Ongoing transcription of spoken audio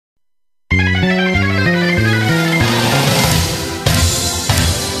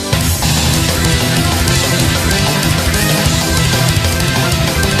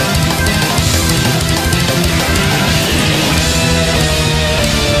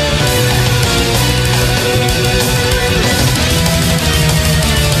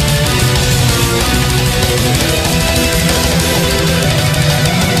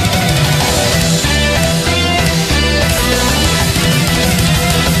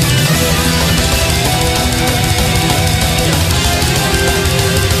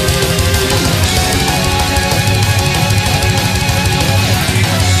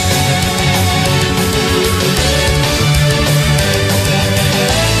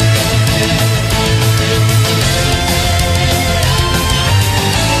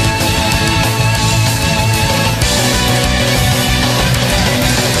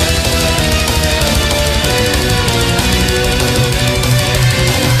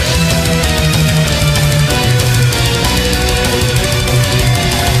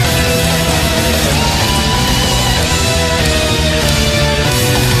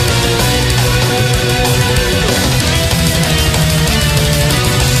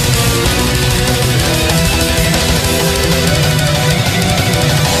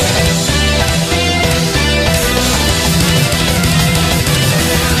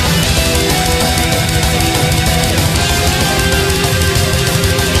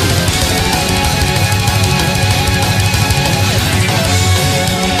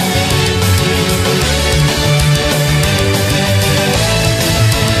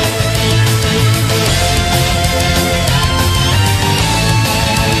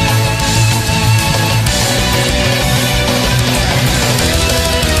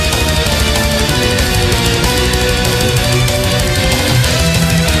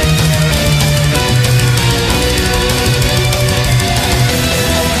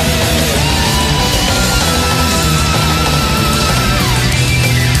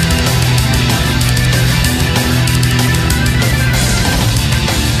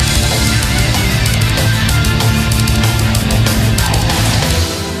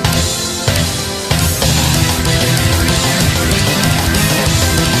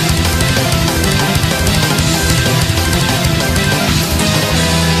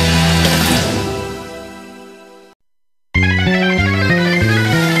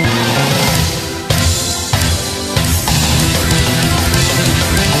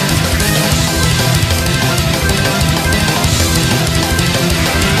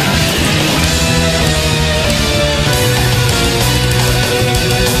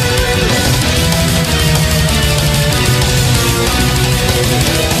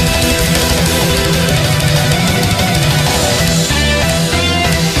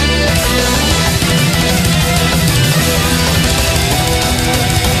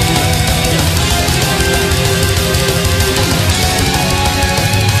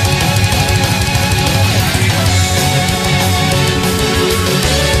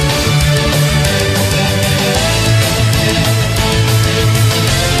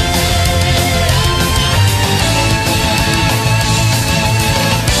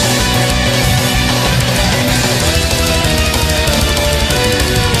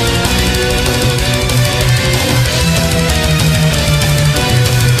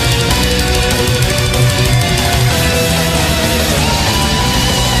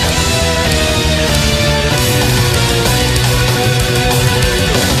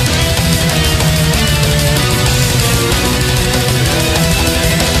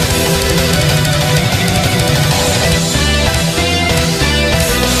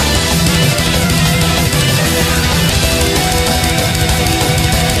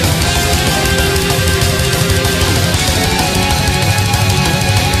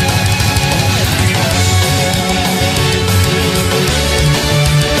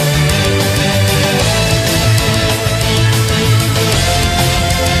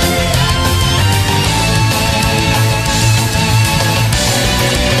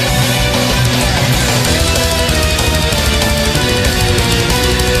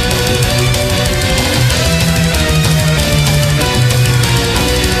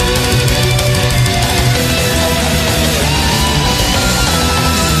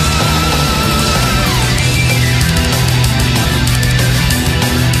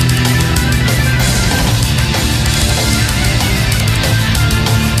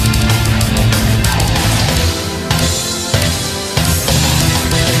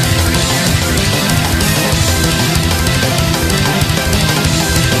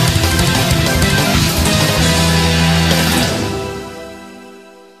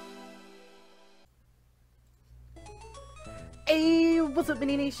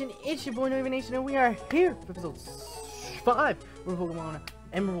Nation, it's your boy Noivern Nation, and we are here for episode 5 for Pokémon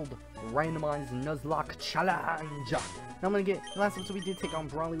Emerald Randomized Nuzlocke Challenge. Now I'm gonna get, last episode we did take on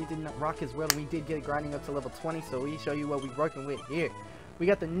Brawly, we did not rock as well, and we did get it grinding up to level 20, so we show you what we're working with here. We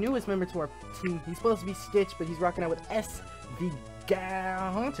got the newest member to our team. He's supposed to be Stitch, but he's rocking out with S, the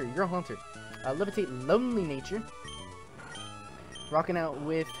Hunter, you're a Hunter. Levitate Lonely Nature. Rocking out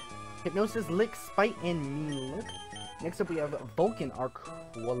with Hypnosis, Lick, Spite, and Mean Look. Next up we have Vulcan, our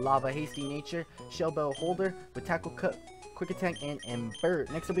Lava Hasty Nature, Shell Bell Holder, with Tackle Cut, Quick Attack, and Ember.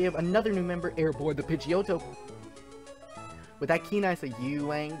 Next up we have another new member, Airboy the Pidgeotto, with that Keen Eye, so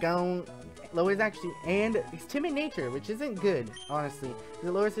you ain't gon' lowers actually, and his Timid Nature, which isn't good, honestly. It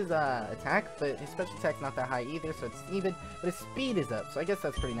lowers his attack, but his special attack's not that high either, so it's even, but his speed is up, so I guess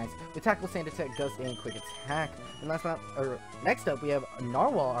that's pretty nice. With Tackle, Sand Attack, Gust, and Quick Attack. And next up we have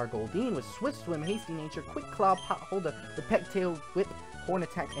Narwhal, our Goldeen, with Swift Swim, Hasty Nature, Quick Claw, Pot Holder, with Peck Tail, Whip, Horn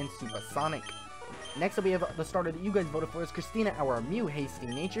Attack, and Supersonic. Next up we have the starter that you guys voted for is Christina, our Mew, Hasty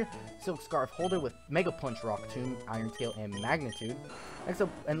Nature, Silk Scarf Holder with Mega Punch, Rock Tomb, Iron Tail, and Magnitude. Next up,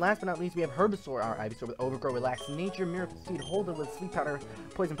 and last but not least, we have Herbisaur, our Ivysaur with Overgrow, Relax Nature, Miracle Seed Holder with Sleep Powder,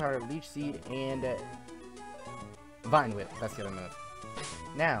 Poison Powder, Leech Seed, and Vine Whip. That's the other move.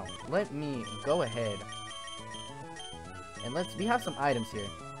 Now, let me go ahead and we have some items here.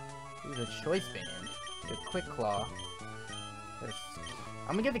 We have a Choice Band, with Quick Claw.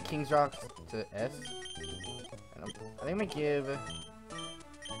 I'm gonna give the King's Rocks to S. And I think I'm gonna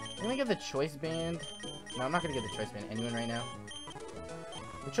give the Choice Band. No, I'm not gonna give the Choice Band to anyone right now.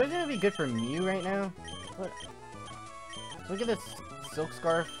 The Choice Band would be good for Mew right now. What? So I'll give this Silk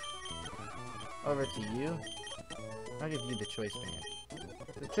Scarf over to you. I'll give you the Choice Band.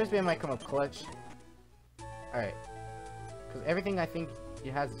 The Choice Band might come up clutch. Alright. Because everything I think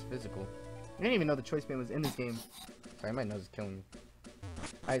it has is physical. I didn't even know the Choice Band was in this game. Sorry, my nose is killing me.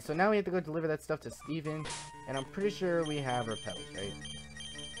 Alright, so now we have to go deliver that stuff to Steven. And I'm pretty sure we have Repel, right?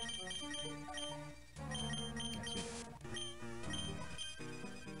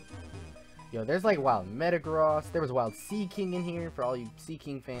 Yo, there's like Wild Metagross. There was Wild Sea King in here for all you Sea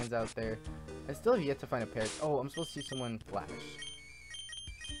King fans out there. I still have yet to find a pair. Oh, I'm supposed to see someone flash.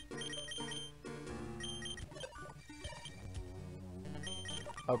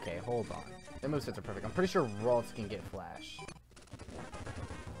 Okay, hold on. Their movesets are perfect. I'm pretty sure Ralts can get flash.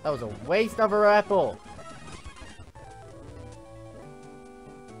 That was a waste of a apple.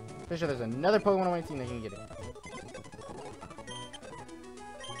 Pretty sure there's another Pokemon on my team that can get it.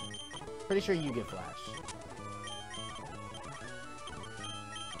 Pretty sure you get flash.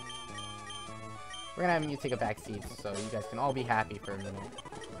 We're gonna have you take a back seat so you guys can all be happy for a minute.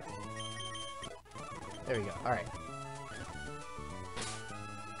 There we go. Alright.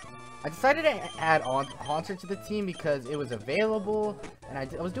 I decided to add on Haunter to the team because it was available, and I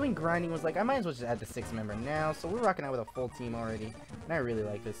was doing grinding, was like, I might as well just add the 6th member now, so we're rocking out with a full team already, and I really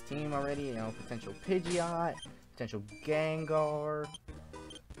like this team already, you know, potential Pidgeot, potential Gengar,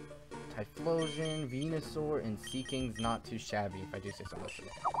 Typhlosion, Venusaur, and Sea King's not too shabby, if I do say so myself.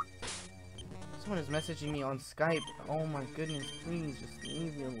 Someone is messaging me on Skype. Oh my goodness, please, just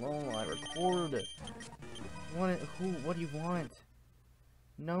leave me alone while I record. What do you want?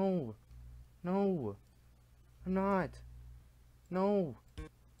 No. No. I'm not. No.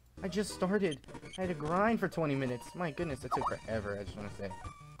 I just started. I had to grind for 20 minutes. My goodness, it took forever, I just want to say.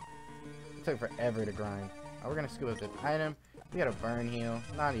 It took forever to grind. Oh, we're going to scoop up this item. We got a Burn Heal.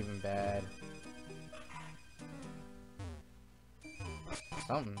 Not even bad.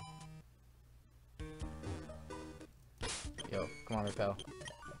 Something. Yo, come on, Repel.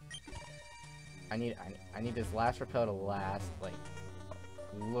 I need this last Repel to last, like,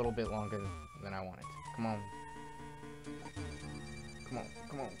 a little bit longer than I wanted. Come on. Come on,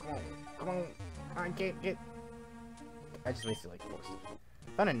 come on, come on, come on. I can't get... I just wasted like 4 stuff.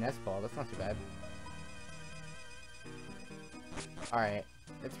 Found a Nest Ball, that's not too bad. Alright,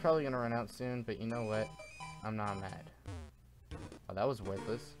 it's probably gonna run out soon, but you know what? I'm not mad. Oh, that was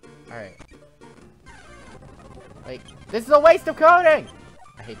worthless. Alright. Like, this is a waste of coding!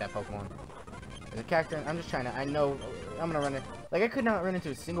 I hate that Pokemon. The character, I'm just trying to, I know, I'm gonna run it. Like, I could not run into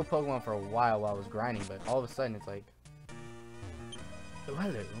a single Pokemon for a while I was grinding, but all of a sudden it's like... Oh,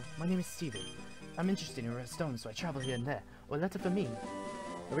 hello, my name is Steven. I'm interested in rare stones, so I travel here and there. Well, that's it for me.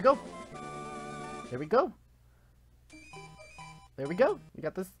 There we go. There we go. There we go. We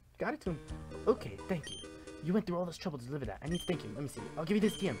got this, got it to him. Okay, thank you. You went through all this trouble to deliver that. I need to thank you. Let me see. I'll give you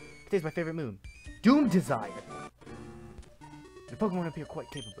this TM. Today's my favorite move. Doom Desire. The Pokemon appear quite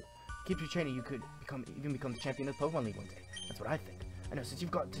capable. Keep your training, you could even become the champion of the Pokemon League one day. That's what I think. I know, since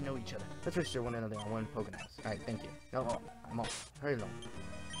you've got to know each other, let's register one another on one Pokédex. Alright, thank you. No, I'm off. Hurry along.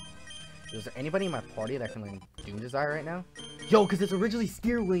 Is there anybody in my party that can learn Doom Desire right now? Yo, because it's originally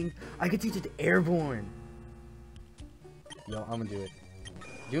Spear Wing, I could teach it to Airborne. Yo, I'm gonna do it.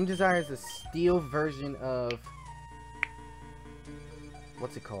 Doom Desire is a steel version of...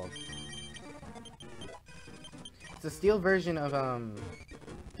 What's it called? It's a steel version of,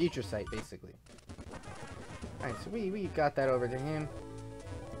 Future Sight, basically. Alright, so we got that over to him.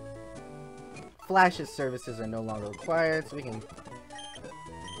 Flash's services are no longer required, so we can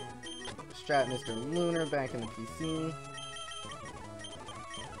strap Mr. Lunar back in the PC.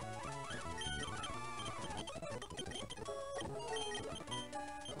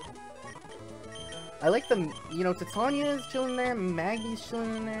 I like the, you know, Titania is chilling there, Maggie's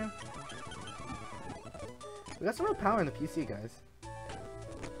chilling in there. We got some real power in the PC, guys.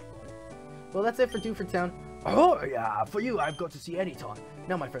 Well, that's it for Do for Town. Oh, yeah, for you, I've got to see anytime.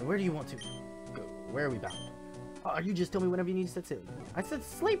 Now, my friend, where do you want to go? Where are we bound? You just tell me whenever you need to set sail. I said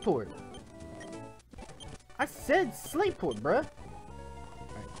Slateport. I said Slateport, bruh.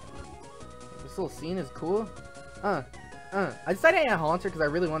 Alright. This little scene is cool. I decided I had Haunter because I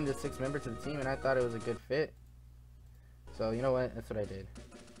really wanted a 6th member to the team and I thought it was a good fit. So, you know what? That's what I did.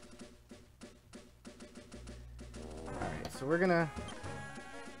 Alright, so we're gonna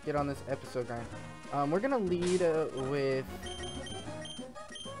get on this episode grind. We're gonna lead with...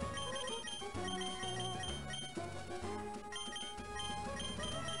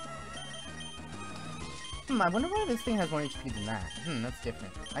 I wonder why this thing has more HP than that. That's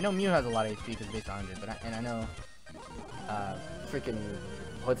different. I know Mew has a lot of HP because it's based on 100, but I know... freaking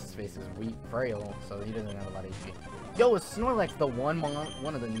what's his face is weak, frail, so he doesn't have a lot of HP. Yo, is Snorlax the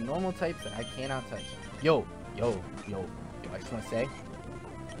one of the normal types that I cannot touch? Yo, I just want to say,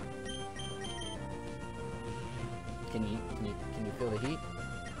 can you feel the heat?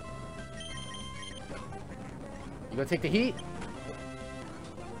 You gonna take the heat?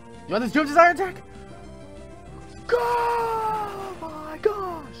 You want this Doom Desire attack? Go! Oh my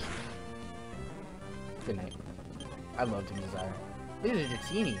gosh! Good night. I love Doom Desire. Look at the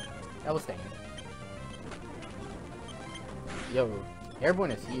Dratini. That was staying. Yo,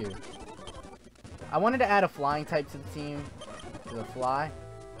 Airborne is here. I wanted to add a flying type to the team. To the fly.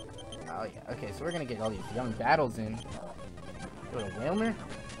 Oh yeah, okay, so we're gonna get all these young battles in. Go to Wilmer.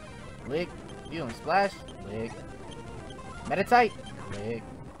 Lick. Healing Splash. Lick. Metatite. Lick.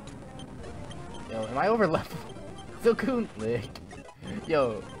 Yo, am I over level? Silcoon. Lick.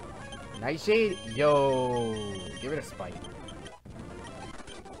 Yo. Nightshade, yo, get rid of Spike.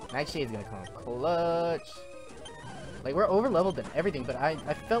 Nightshade's gonna come clutch. Like, we're over leveled and everything, but I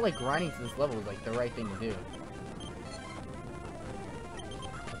felt like grinding to this level was like the right thing to do.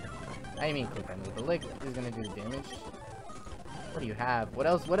 I didn't mean click on it. The lick is gonna do damage. What do you have? What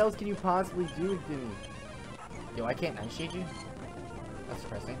else can you possibly do to me? Yo, I can't Nightshade you? That's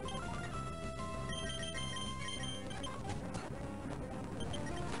depressing.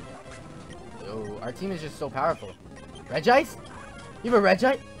 Yo, our team is just so powerful. Regice? You have a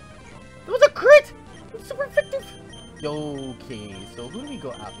Regite? That was a crit! It's super effective! Yo, okay, so who do we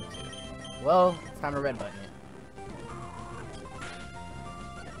go out into? Well, it's time to red button it.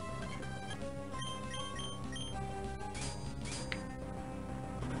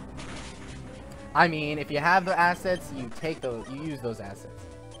 I mean, if you have the assets, you use those assets.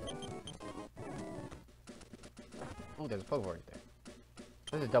 Oh, there's a Pokeball right there.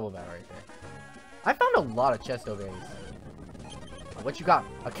 There's a double battle right there. I found a lot of chest ovaries. What you got?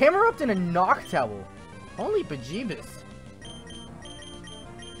 A Camerupt and a Noctowl. Holy bejeebus.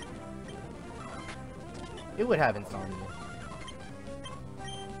 It would have Insomnia.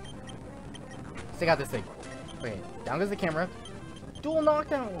 Stick out this thing. Okay, down goes the Camerupt. Dual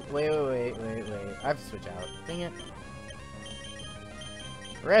knockdown. Wait. I have to switch out. Dang it.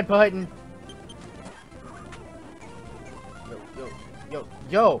 Red button.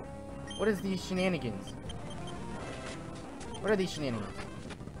 Yo. What is these shenanigans? What are these shenanigans?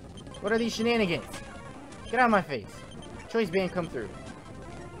 What are these shenanigans? Get out of my face. Choice band come through.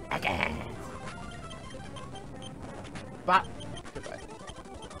 I can't. Bop. Goodbye.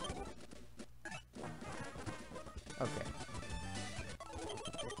 Okay.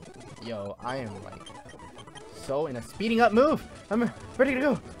 Yo, I am like so in a speeding up move. I'm ready to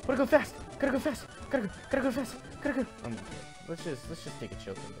go. Wanna go fast. Gotta go fast. Gotta go fast. Gotta go. Let's just take a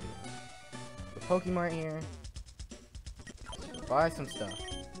chill thing, baby. The Pokemon here. Buy some stuff.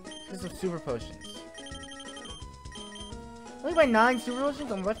 Get some super potions. Only buy 9 super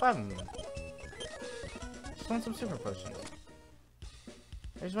potions. I'm gonna buy 5 of them. Just want some super potions.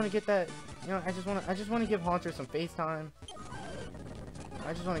 I just want to get that. You know, I just want to give Haunter some FaceTime.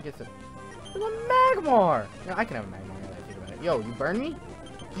 I just want to get some. There's a Magmar. No, I can have a Magmar now that I think about it. Yo, you burn me?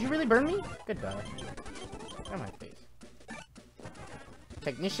 Did you really burn me? Goodbye. Get on my face.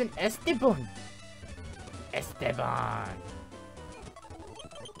 Technician Esteban. Esteban.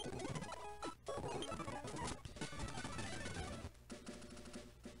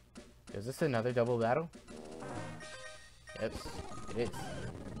 Is this another double battle? Yep, it is.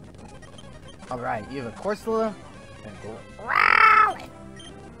 Alright, you have a Corsola and a Gold.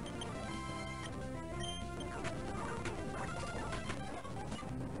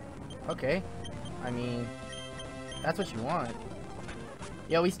 Okay. I mean, that's what you want.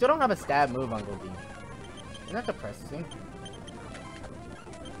 Yo, we still don't have a stab move on Goldie. Isn't that depressing?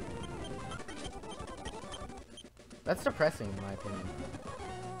 That's depressing in my opinion.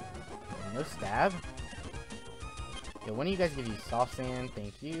 No stab? Yo, one of you guys give you soft sand,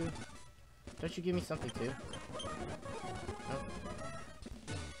 thank you. Don't you give me something too? Nope.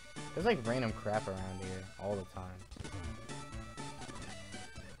 There's like random crap around here all the time.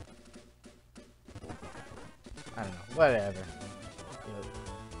 I don't know, whatever.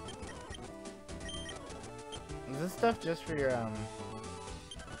 Yo. Is this stuff just for your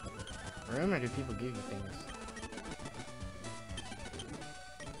room, or do people give you things?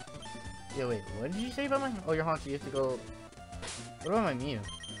 Yo, wait, what did you say about my... Oh, your Haunter, you have to go... What about my Mew?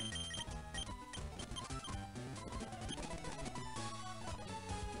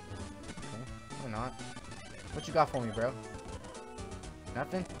 Okay, or not. What you got for me, bro?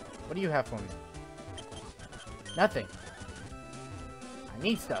 Nothing? What do you have for me? Nothing. I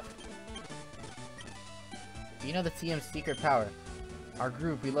need stuff. Do you know the TM's secret power? Our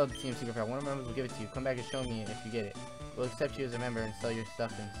group, we love the TM's secret power. One of our members will give it to you. Come back and show me if you get it. We'll accept you as a member and sell your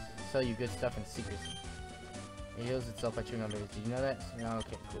stuff and sell you good stuff in secrecy. It heals itself by true numbers. Did you know that? No,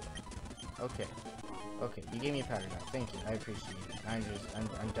 okay, cool. Okay. Okay, you gave me a powder now. Thank you. I appreciate it. I'm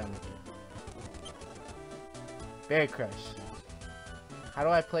done with you. Berry Crush. How do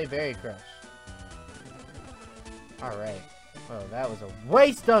I play Berry Crush? Alright. Well, that was a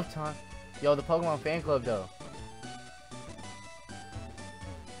waste of time. Yo, the Pokemon fan club though.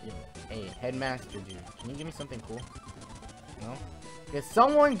 Yo, hey, Headmaster dude. Can you give me something cool? No? Can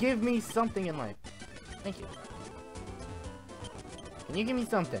someone give me something in life? Thank you. Can you give me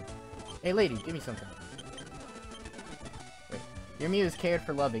something? Hey lady, give me something. Wait. Your Mew is cared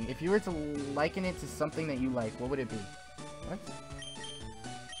for loving. If you were to liken it to something that you like, what would it be? What?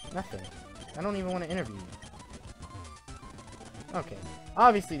 Nothing. I don't even want to interview you. Okay.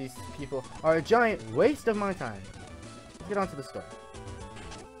 Obviously these people are a giant waste of my time. Let's get on to the story.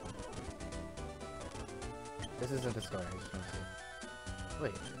 This isn't the story, I just want to see.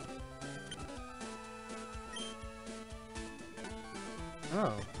 Wait.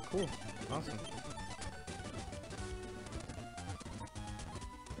 Oh, cool. Awesome.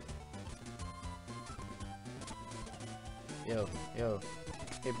 Yo.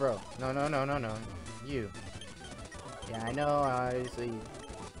 Hey, bro. No. You. Yeah, I know, obviously.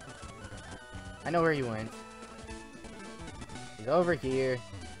 I know where you went. He's over here.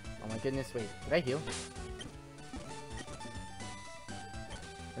 Oh my goodness, wait. Did I heal?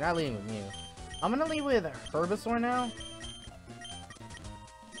 You're not leading with Mew. I'm gonna lead with Herbisaur now.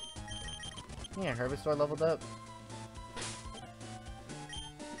 Yeah, Herbisaur leveled up.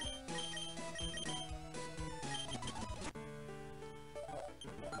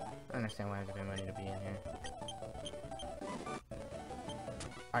 I understand why I have to pay money to be in here.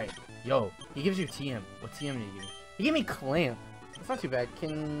 Alright, yo, he gives you TM. What TM did he give me? He gave me Clamp. That's not too bad.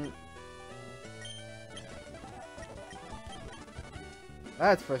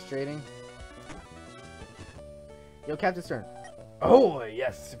 That's frustrating. Yo, Captain Stern. Oh,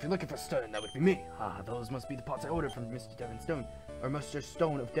 yes, if you're looking for Stern, that would be me. Ah, those must be the pots I ordered from Mr. Devon Stone, or Mr.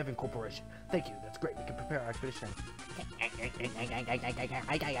 Stone of Devon Corporation. Thank you, that's great. We can prepare our expedition.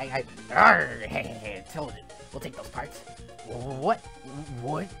 Intelligent. We'll take those parts. What?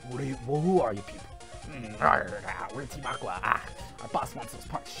 Who are you people? We're Team Aqua. Our boss wants those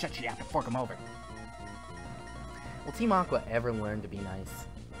parts. Shut you up and fork them over. Will Team Aqua ever learn to be nice?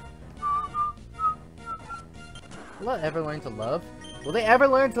 Will they ever learn to love? Will they ever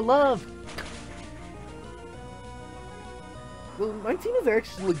learn to love? Well, my team is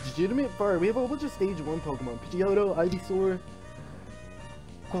actually legitimate far. We have a whole bunch of stage 1 Pokemon. Pidgeotto, Ivysaur,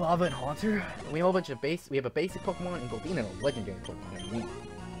 Quilava, and Haunter. We have a bunch of we have a basic Pokemon in Goldeen and a legendary Pokemon in Wii.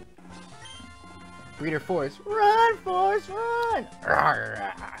 Breeder Force. Run, Force, run!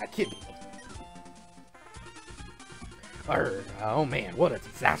 Kid me. Oh man, what a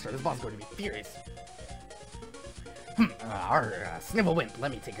disaster. This boss is going to be furious. Snivel Wimp,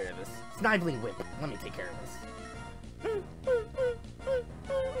 let me take care of this. Snively Wimp, let me take care of this.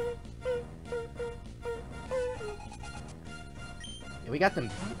 We got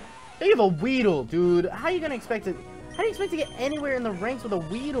them. They have a Weedle, dude. How are you gonna expect it? How do you expect to get anywhere in the ranks with a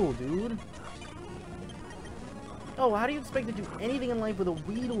Weedle, dude? Oh, how do you expect to do anything in life with a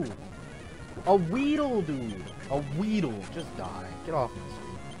Weedle? A Weedle, dude. A Weedle. Just die. Get off my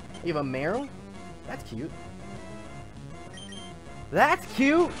screen. You have a Meryl? That's cute. That's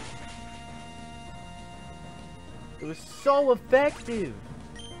cute! It was so effective.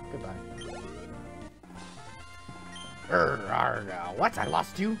 Goodbye. What? I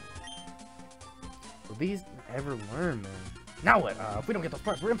lost you? Will these ever learn, man? Now what? If we don't get those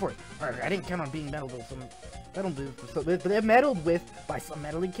parts, we're in for it. I didn't count on being meddled with some... They're meddled with by some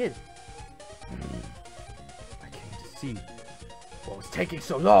meddling kid. I came to see what was taking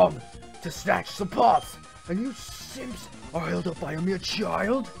so long to snatch some parts, and you simps are held up by a mere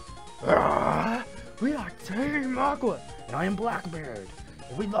child? We are Team Aqua, and I am Blackbeard,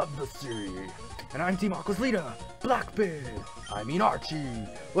 and we love the sea. And I'm Team Aqua's leader, Blackbeard. I mean Archie.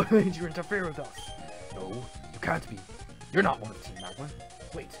 What made you interfere with us? No, you can't be. You're not one of Team Aqua.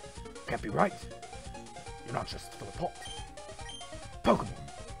 Wait, can't be right. You're not just for the pot. Pokemon,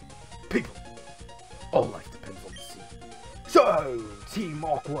 people, all life depends on the sea. So, Team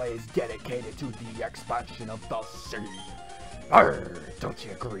Aqua is dedicated to the expansion of the sea. Arr, don't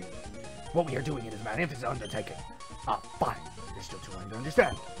you agree? What we are doing is a magnificent undertaking. Fine. You're still too young to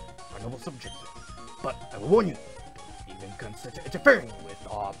understand our noble subject. But I will warn you, even consider interfering with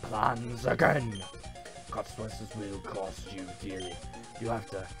our plans again. Consequences will cost you dearly. You have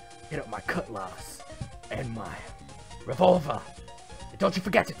to hit up my cutlass and my revolver. And don't you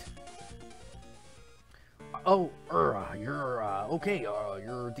forget it. You're okay.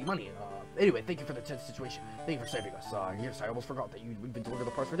 You're the money. Anyway, thank you for the tense situation. Thank you for saving us. Yes, I almost forgot that we've been delivered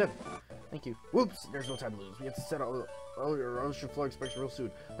the parts for them. Thank you. Whoops, there's no time to lose. We have to set out your ocean floor inspection real soon.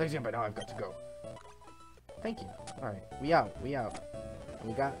 Thanks again, by now I've got to go. Thank you. Alright, we out. We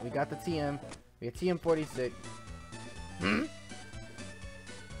got the TM. We got TM46.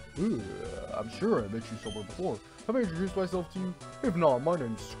 I'm sure I met you somewhere before. Have I introduced myself to you? If not, my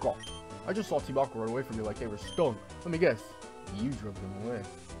name's Scott. I just saw Team Aqua run away from me like they were stung. Let me guess. You drove them away.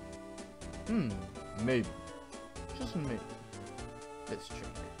 Maybe. Just maybe. That's true.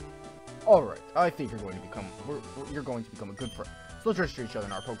 Alright, I think you're going to become a good friend. So let's register each other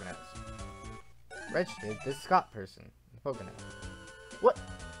in our Pokénets. Registered? This Scott person. Pokémon. What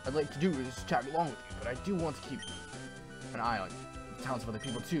I'd like to do is tag along with you, but I do want to keep an eye on the towns of other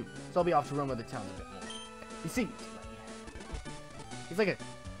people too. So I'll be off to roam other towns a bit more. You see, he's like a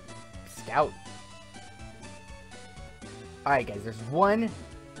scout. Alright guys, there's one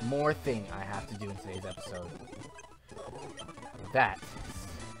more thing I have to do in today's episode. That.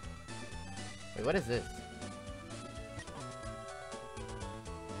 Wait, what is this?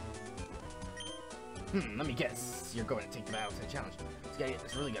 Let me guess. You're going to take the Battleton challenge. This guy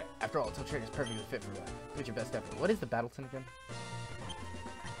is really good. After all, Tilt Trader is perfectly fit for that. Give it your best effort. What is the Battleton again?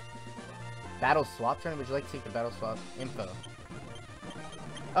 Battle swap turn? Would you like to take the battle swap info?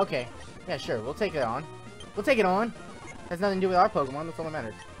 Okay. Yeah, sure. We'll take it on. We'll take it on. Has nothing to do with our Pokemon. That's all that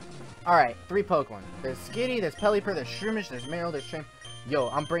matters. Alright, 3 Pokemon. There's Skitty, there's Pelipper, there's Shroomish, there's Meryl, there's Shrimp. Yo,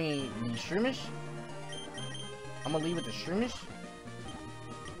 I'm bringing the Shroomish. I'm gonna leave with the Shroomish.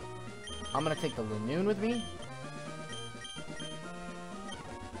 I'm gonna take the Lanoon with me.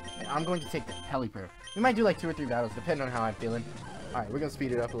 And I'm going to take the Pelipper. We might do like 2 or 3 battles, depending on how I'm feeling. Alright, we're gonna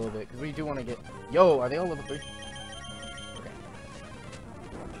speed it up a little bit, because we do want to get... Yo, are they all level 3? Okay.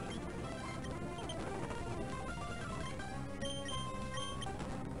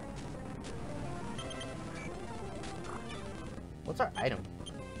 What's our item?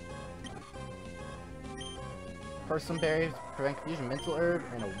 Person berries, prevent confusion, mental herb,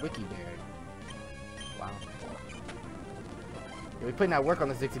 and a wiki berry. Wow. Yeah, we're putting that work on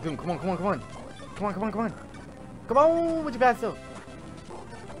this Zigzagoon. Come on, come on, come on. Come on, come on, come on. Come on with your bad stuff.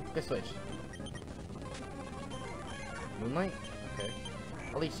 Good switch. Moonlight? Okay.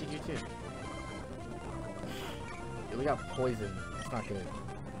 I'll eat you too. Yeah, we got poison. It's not good.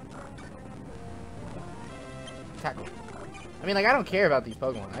 Tackle. I mean, like, I don't care about these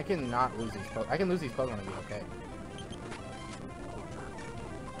Pokemon. I can not lose these Pokemon. I can lose these Pokemon and be okay.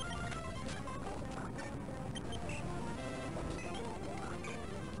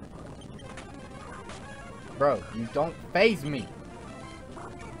 Bro, you don't phase me.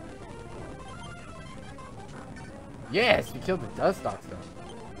 Yes, we killed the Dustox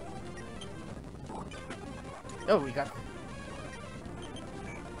though. Oh, we got...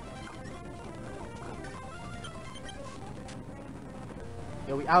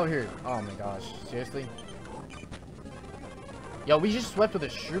 Yo, we out here. Oh my gosh. Seriously? Yo, we just swept with a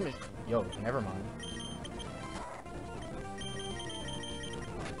Shroomish. Yo, never mind.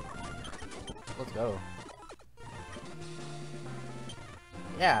 Let's go.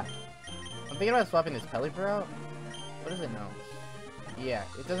 Yeah. I'm thinking about swapping this Pelipper out. What does it know? Yeah,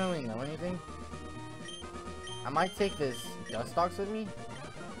 it doesn't really know anything. I might take this Dustox with me.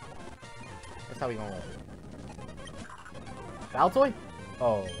 That's how we gonna roll. Baltoy?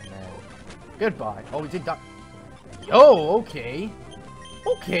 Oh, man. Goodbye. Oh, we did duck. Yo, okay.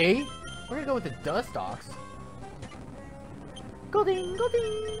 Okay. We're gonna go with the Dustox. Golding,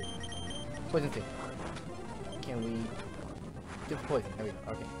 golding. Poison stick. Can we get the poison? There we go.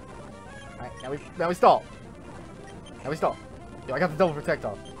 Okay. Alright, now we stall. Now we stall. Yo, I got the double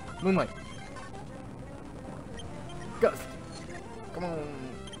projectile. Moonlight. Gust. Come on.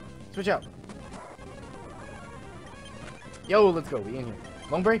 Switch out. Yo, let's go. We in here.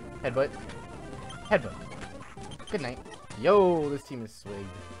 Long break. Headbutt. Headbutt. Good night. Yo, this team is swig.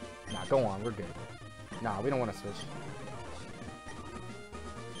 Nah, go on. We're good. Nah, we don't want to switch.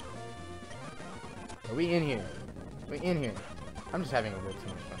 Are we in here? We in here. I'm just having a little too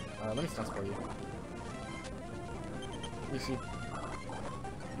much fun. Let me stun for you. We see.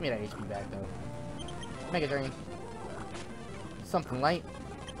 Give me that HP back though. Mega Drain. Something light.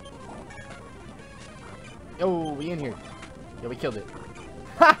 Yo, we in here. Yo, we killed it.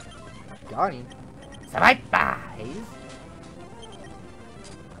 Ha! Got him. Bye-bye.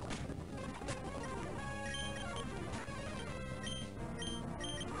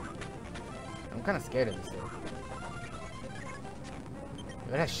 I'm kind of scared of this thing.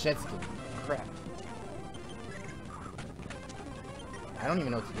 It has shed skin. Crap. I don't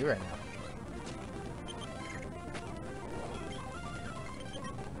even know what to do right now.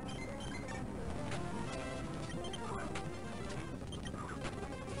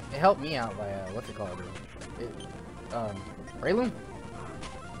 It helped me out by, what's it called? Rayloom?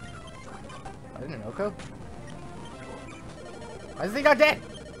 I didn't know, Oko? Why does he got dead?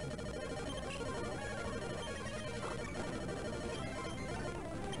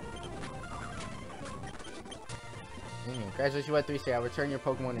 Congratulations, you went 3-star. I'll return your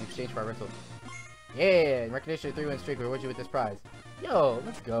Pokemon in exchange for our rental. Yeah, in recognition of 3-win streak, we reward you with this prize. Yo,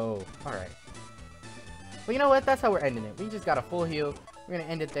 let's go. Alright. Well, you know what? That's how we're ending it. We just got a full heal. We're gonna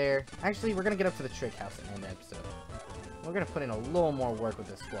end it there. Actually, we're gonna get up to the trick house and end the episode. We're gonna put in a little more work with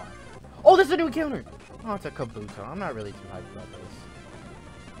this squad. Oh, this is a new encounter! Oh, it's a Kabuto. I'm not really too hyped about this.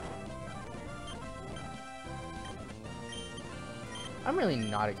 I'm really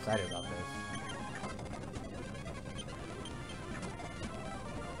not excited about this.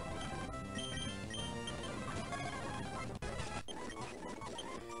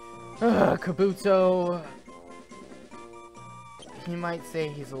 Kabuto. He might say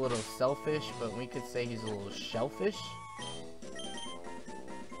he's a little selfish, but we could say he's a little shellfish.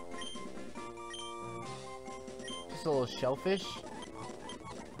 Just a little shellfish.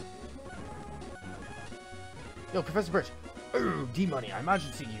 Yo, Professor Birch. Oh, D-Money, I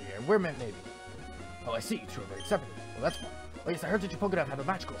imagine seeing you here. We're meant maybe. Oh, I see you two are very separate. Well, that's fine. Oh, yes, I heard that your Pokédex have a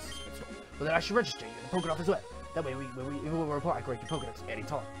magical assistant. Well, then I should register you in the Pokédex as well. That way, we will reply correct to Pokédex any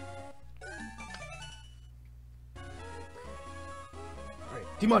time.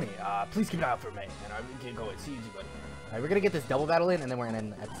 D-Money, please keep an eye out for me, and I can go and see you, D-Money. Alright, we're gonna get this double battle in, and then we're gonna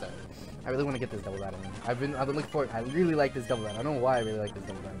end the episode. I really want to get this double battle in. I've been looking for it. I really like this double battle. I don't know why I really like this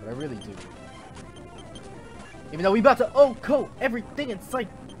double battle, but I really do. Even though we about to OHKO everything in sight.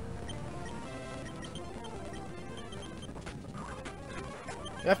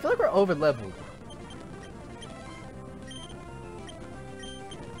 Yeah, I feel like we're over leveled.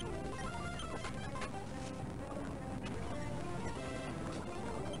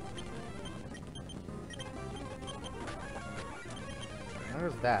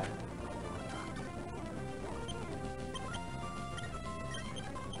 Where's that?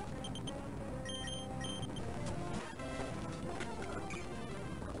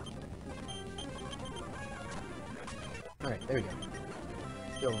 Alright, there we go.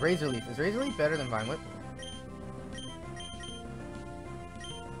 Yo, Razor Leaf. Is Razor Leaf better than Vine Whip?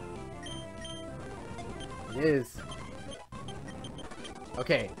 It is.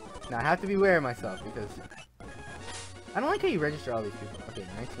 Okay, now I have to be aware of myself because I don't like how you register all these people. Okay,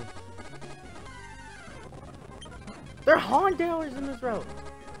 19. They're Hondowers in this route.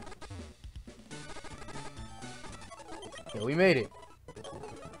 Yeah, we made it.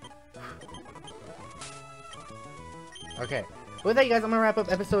 Okay. With that, you guys, I'm gonna wrap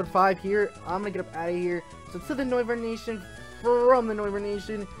up episode 5 here. I'm gonna get up out of here. So to the Noivern Nation, from the Noivern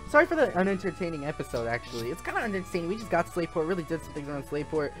Nation. Sorry for the unentertaining episode, actually. It's kind of unentertaining. We just got to Slateport, really did some things around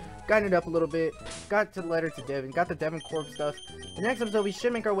Slateport. Got it up a little bit. Got to the letter to Devon. Got the Devon Corp stuff. The next episode, we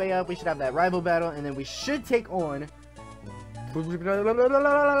should make our way up. We should have that rival battle. And then we should take on...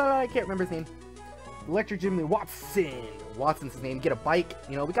 I can't remember his name. Electric Gym Watson. Watson's his name. Get a bike.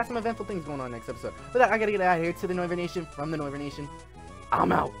 You know, we got some eventful things going on next episode. But that, I gotta get out of here to the Noivern Nation. From the Noivern Nation,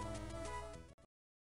 I'm out.